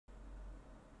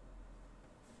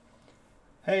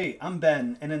Hey, I'm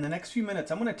Ben, and in the next few minutes,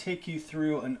 I'm going to take you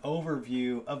through an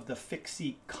overview of the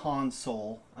Fixie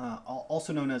console,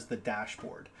 also known as the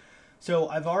dashboard. So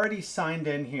I've already signed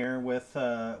in here with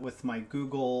my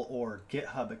Google or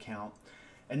GitHub account,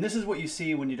 and this is what you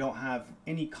see when you don't have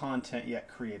any content yet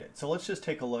created. So let's just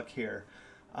take a look here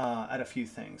at a few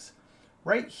things.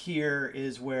 Right here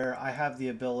is where I have the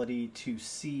ability to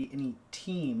see any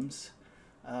teams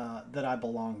that I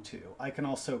belong to. I can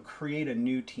also create a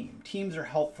new team. Teams are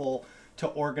helpful to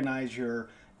organize your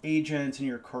agents and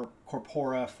your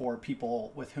corpora for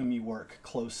people with whom you work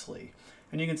closely.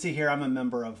 And you can see here I'm a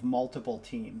member of multiple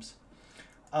teams.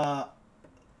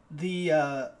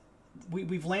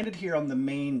 We've landed here on the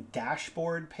main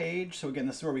dashboard page. So again,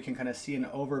 this is where we can kind of see an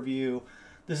overview.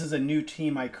 This is a new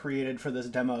team I created for this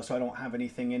demo, so I don't have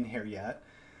anything in here yet.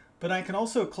 But I can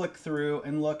also click through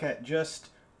and look at just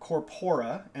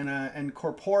corpora, and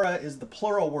corpora is the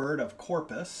plural word of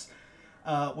corpus,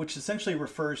 which essentially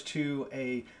refers to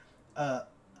a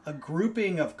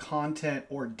grouping of content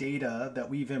or data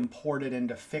that we've imported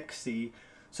into Fixie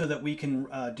so that we can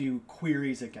do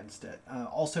queries against it,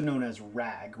 also known as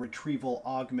RAG, Retrieval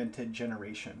Augmented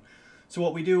Generation. So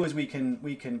what we do is we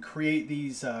can create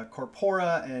these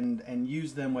corpora and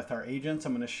use them with our agents.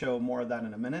 I'm going to show more of that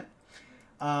in a minute.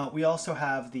 We also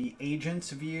have the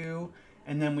agents view,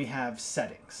 and then we have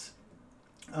settings.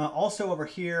 Also over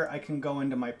here, I can go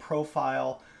into my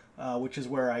profile, which is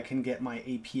where I can get my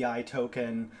API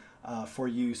token for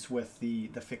use with the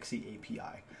Fixie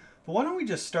API. But why don't we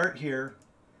just start here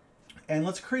and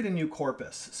let's create a new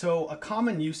corpus. So a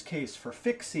common use case for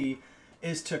Fixie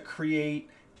is to create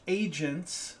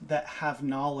agents that have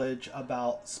knowledge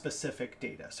about specific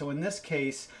data. So in this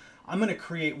case, I'm going to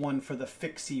create one for the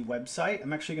Fixie website.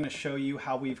 I'm actually going to show you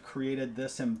how we've created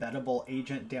this embeddable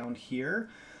agent down here.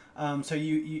 So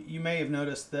you may have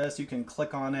noticed this. You can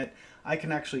click on it. I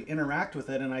can actually interact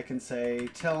with it, and I can say,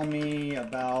 tell me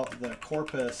about the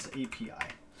Corpus API.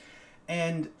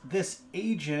 And this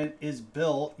agent is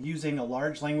built using a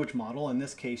large language model, in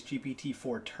this case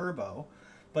GPT-4 Turbo,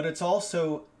 but it's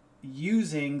also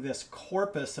using this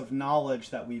corpus of knowledge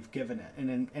that we've given it.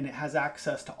 And it has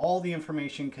access to all the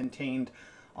information contained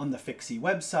on the Fixie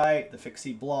website, the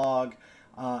Fixie blog,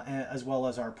 as well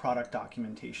as our product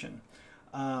documentation.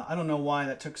 I don't know why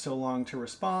that took so long to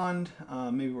respond.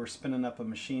 Maybe we're spinning up a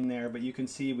machine there, but you can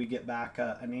see we get back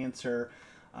an answer.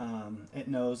 It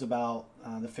knows about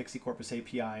the Fixie Corpus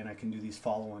API, and I can do these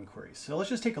follow-on queries. So let's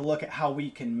just take a look at how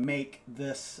we can make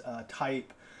this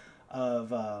type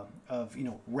of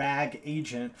RAG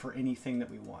agent for anything that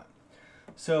we want.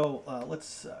 So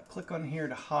let's click on here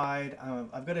to hide.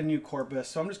 I've got a new corpus,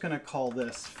 so I'm just going to call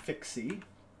this Fixie.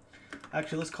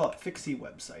 Actually, let's call it Fixie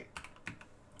website.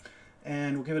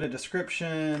 And we'll give it a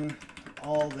description,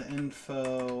 all the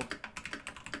info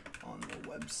on the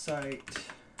website,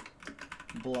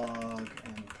 blog,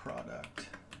 and product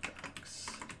docs.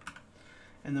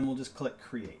 And then we'll just click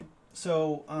create.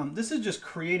 So this is just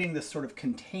creating this sort of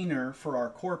container for our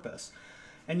corpus.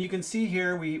 And you can see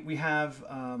here we have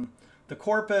the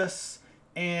corpus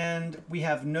and we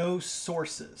have no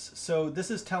sources. So this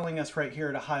is telling us right here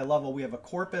at a high level we have a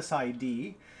corpus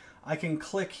ID. I can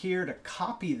click here to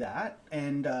copy that,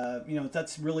 and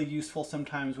that's really useful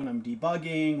sometimes when I'm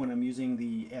debugging, when I'm using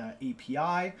the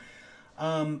API.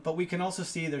 But we can also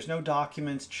see there's no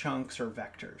documents, chunks, or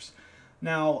vectors.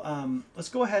 Now, let's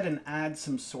go ahead and add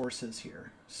some sources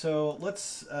here. So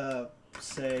let's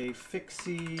say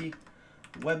Fixie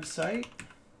website.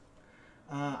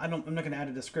 I'm not going to add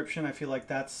a description. I feel like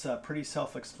that's pretty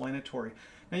self-explanatory.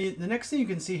 Now, the next thing you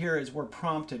can see here is we're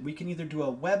prompted. We can either do a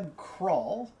web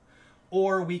crawl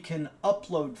or we can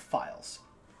upload files.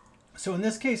 So in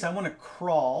this case, I want to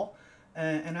crawl,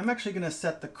 and I'm actually going to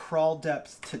set the crawl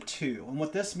depth to 2. And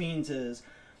what this means is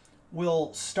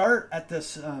we'll start at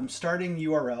this starting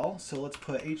URL. So let's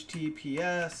put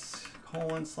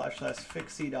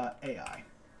https://fixie.ai.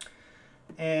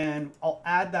 And I'll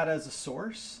add that as a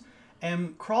source.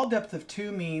 And crawl depth of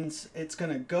 2 means it's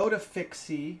going to go to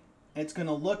Fixie, it's going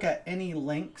to look at any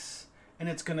links, and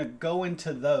it's going to go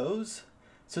into those.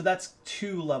 So that's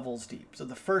 2 levels deep. So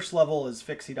the first level is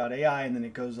Fixie.ai, and then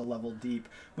it goes a level deep.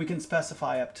 We can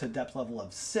specify up to depth level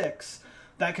of 6.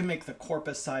 That can make the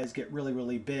corpus size get really,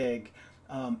 really big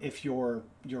if your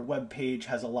web page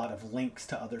has a lot of links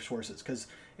to other sources, because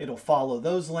it'll follow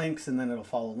those links, and then it'll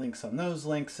follow links on those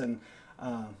links, and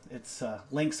it's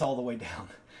links all the way down.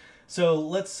 So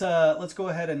let's go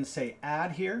ahead and say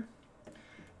add here.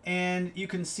 And you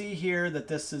can see here that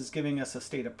this is giving us a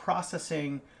state of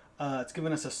processing. It's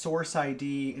giving us a source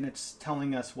ID, and it's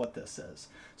telling us what this is.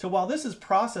 So while this is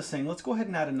processing, let's go ahead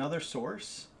and add another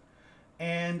source.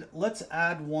 And let's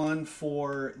add one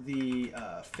for the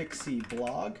Fixie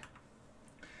blog.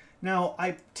 Now,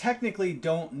 I technically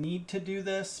don't need to do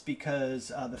this because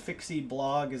the Fixie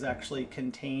blog is actually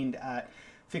contained at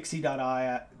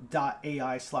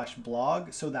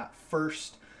Fixie.ai/blog. So that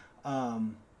first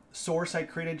source I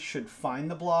created should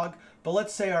find the blog. But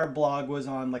let's say our blog was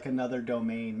on like another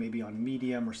domain, maybe on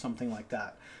Medium or something like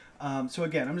that. So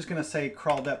again, I'm just going to say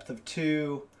crawl depth of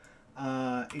 2,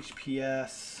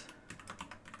 HPS,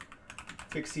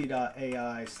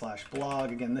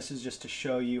 Fixie.ai/blog. Again, this is just to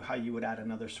show you how you would add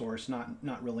another source,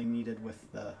 not really needed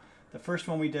with the first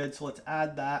one we did. So let's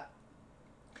add that.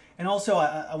 And also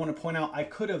I want to point out, I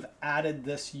could have added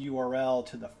this URL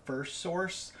to the first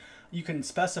source. You can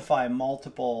specify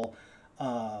multiple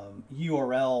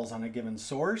URLs on a given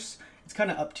source. It's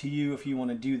kind of up to you if you want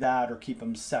to do that or keep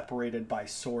them separated by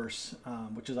source,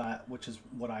 which is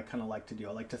what I kind of like to do.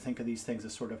 I like to think of these things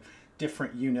as sort of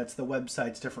different units. The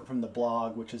website's different from the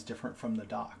blog, which is different from the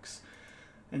docs.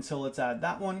 And so let's add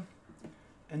that one.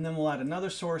 And then we'll add another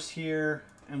source here,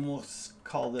 and we'll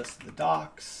call this the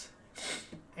docs.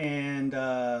 And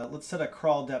let's set a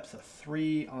crawl depth of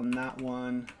 3 on that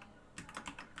one.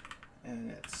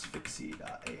 And it's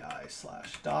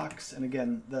Fixie.ai/docs. And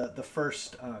again, the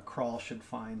first crawl should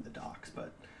find the docs,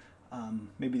 but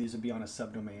maybe these would be on a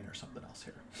subdomain or something else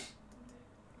here.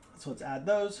 So let's add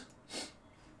those.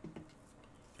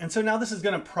 And so now this is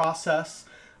going to process.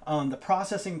 The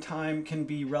processing time can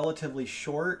be relatively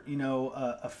short, you know,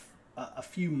 a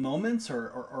few moments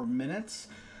or minutes,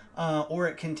 or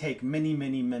it can take many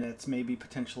minutes, maybe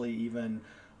potentially even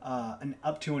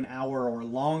up to an hour or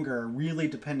longer, really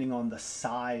depending on the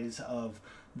size of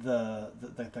the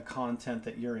content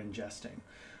that you're ingesting.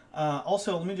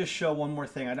 Also, let me just show one more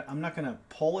thing. I'm not going to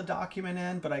pull a document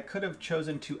in, but I could have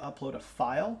chosen to upload a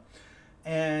file.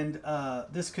 And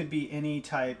this could be any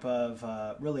type of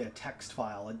really a text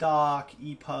file, a doc,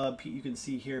 EPUB, you can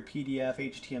see here PDF,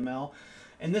 HTML.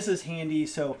 And this is handy,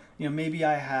 so you know, maybe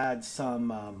I had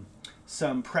some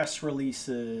press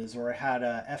releases, or I had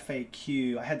a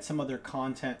FAQ, I had some other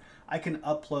content. I can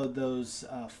upload those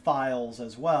files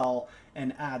as well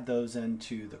and add those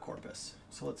into the corpus.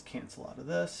 So let's cancel out of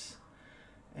this,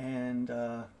 and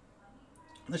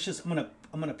let's just, I'm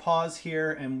gonna pause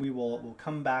here, and we'll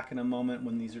come back in a moment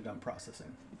when these are done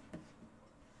processing.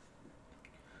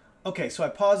 Okay, so I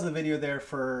paused the video there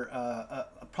for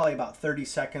probably about 30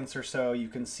 seconds or so. You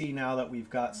can see now that we've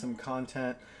got some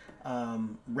content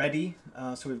ready.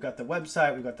 So we've got the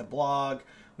website, we've got the blog,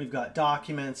 we've got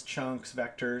documents, chunks,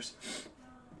 vectors.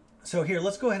 So here,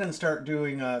 let's go ahead and start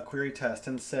doing a query test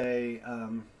and say,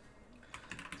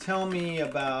 tell me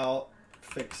about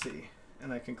Fixie.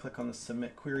 And I can click on the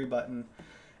submit query button,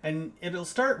 and it'll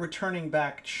start returning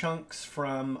back chunks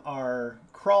from our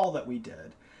crawl that we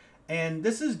did. And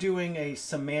this is doing a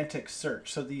semantic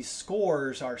search. So these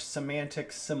scores are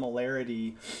semantic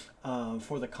similarity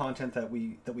for the content that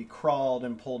we crawled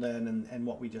and pulled in, and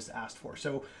what we just asked for.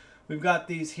 So we've got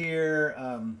these here.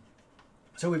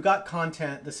 So we've got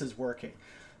content. This is working.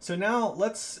 So now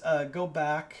let's go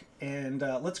back and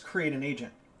let's create an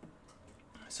agent.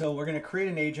 So we're going to create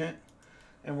an agent,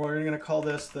 and we're going to call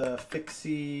this the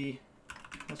Fixie.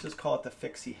 Let's just call it the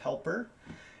Fixie helper.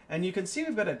 And you can see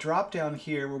we've got a drop down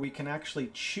here where we can actually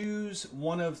choose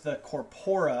one of the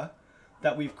corpora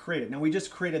that we've created. Now we just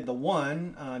created the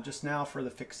one just now for the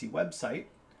Fixie website.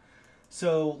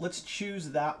 So let's choose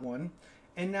that one.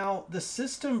 And now the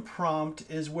system prompt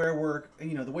is where we're,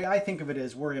 you know, the way I think of it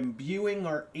is we're imbuing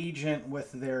our agent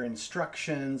with their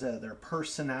instructions, their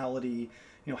personality,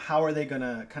 you know, how are they going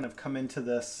to kind of come into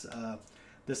this,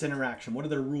 this interaction? What are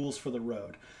their rules for the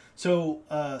road? So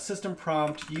system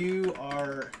prompt, you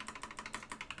are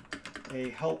a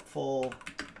helpful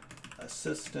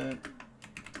assistant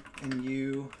and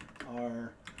you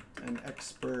are an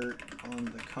expert on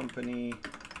the company.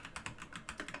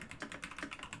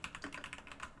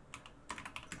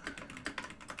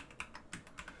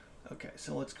 Okay,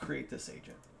 so let's create this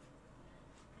agent.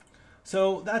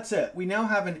 So that's it. We now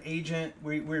have an agent.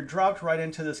 We're dropped right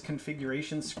into this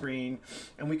configuration screen,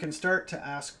 and we can start to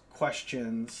ask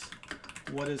questions.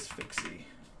 What is Fixie?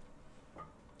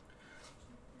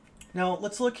 Now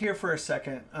let's look here for a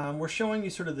second. We're showing you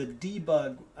sort of the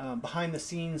debug behind the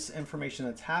scenes information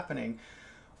that's happening.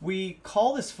 We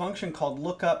call this function called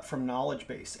lookup from knowledge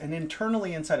base, and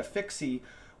internally inside of Fixie,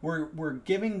 we're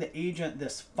giving the agent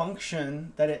this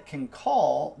function that it can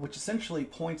call, which essentially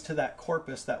points to that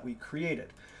corpus that we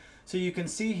created. So you can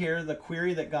see here the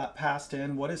query that got passed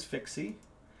in, what is Fixie?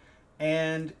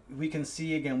 And we can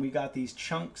see again, we got these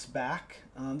chunks back.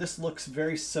 This looks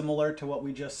very similar to what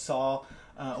we just saw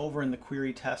over in the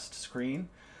query test screen.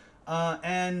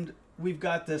 And we've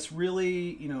got this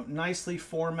really, nicely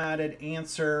formatted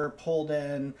answer pulled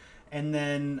in. And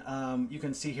then you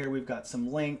can see here we've got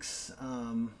some links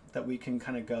that we can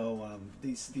kind of go,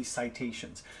 these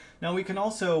citations. Now we can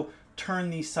also turn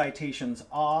these citations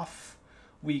off.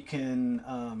 We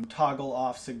can toggle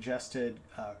off suggested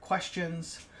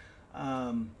questions.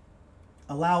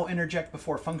 Allow interject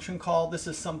before function call. This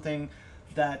is something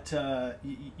that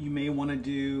you may want to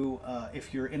do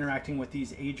if you're interacting with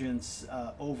these agents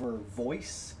over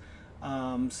voice,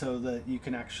 so that you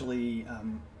can actually,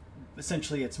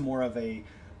 essentially it's more of a,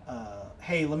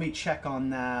 hey, let me check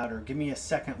on that, or give me a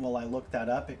second while I look that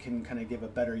up. It can kind of give a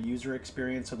better user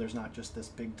experience, so there's not just this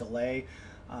big delay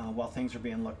while things are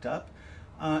being looked up.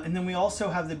 And then we also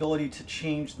have the ability to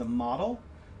change the model.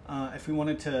 If we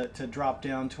wanted to drop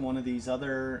down to one of these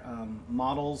other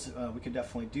models, we could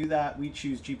definitely do that. We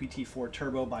choose GPT-4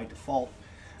 Turbo by default.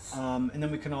 And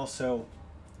then we can also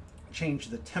change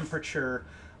the temperature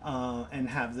and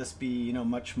have this be,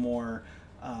 much more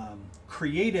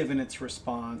creative in its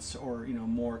response, or,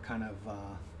 more kind of,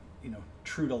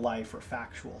 true to life or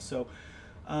factual. So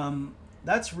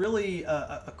that's really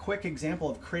a quick example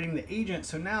of creating the agent.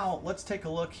 So now let's take a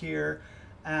look here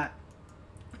at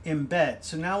embed.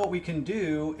 So now what we can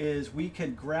do is we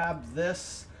could grab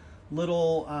this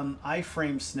little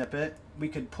iframe snippet, we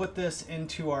could put this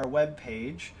into our web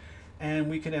page, and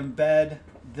we could embed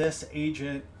this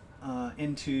agent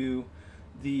into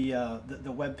the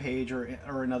web page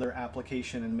or another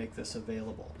application and make this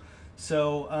available.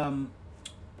 So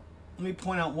let me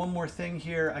point out one more thing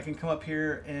here. I can come up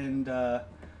here and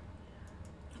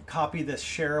copy this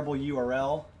shareable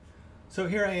URL. So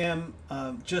here I am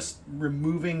just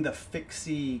removing the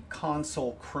Fixie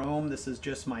console Chrome. This is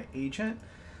just my agent.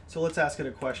 So let's ask it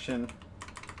a question.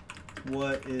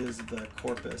 What is the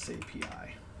corpus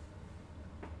API?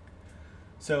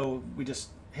 So we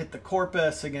just hit the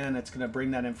corpus. Again, it's going to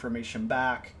bring that information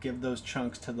back, give those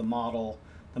chunks to the model.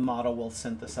 The model will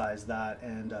synthesize that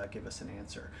and give us an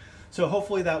answer. So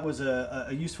hopefully that was a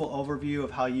useful overview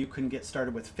of how you can get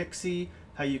started with Fixie,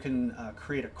 how you can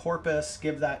create a corpus,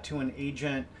 give that to an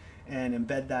agent, and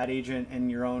embed that agent in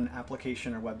your own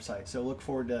application or website. So look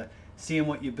forward to seeing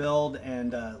what you build,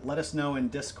 and let us know in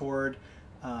Discord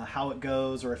how it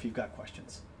goes, or if you've got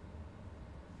questions.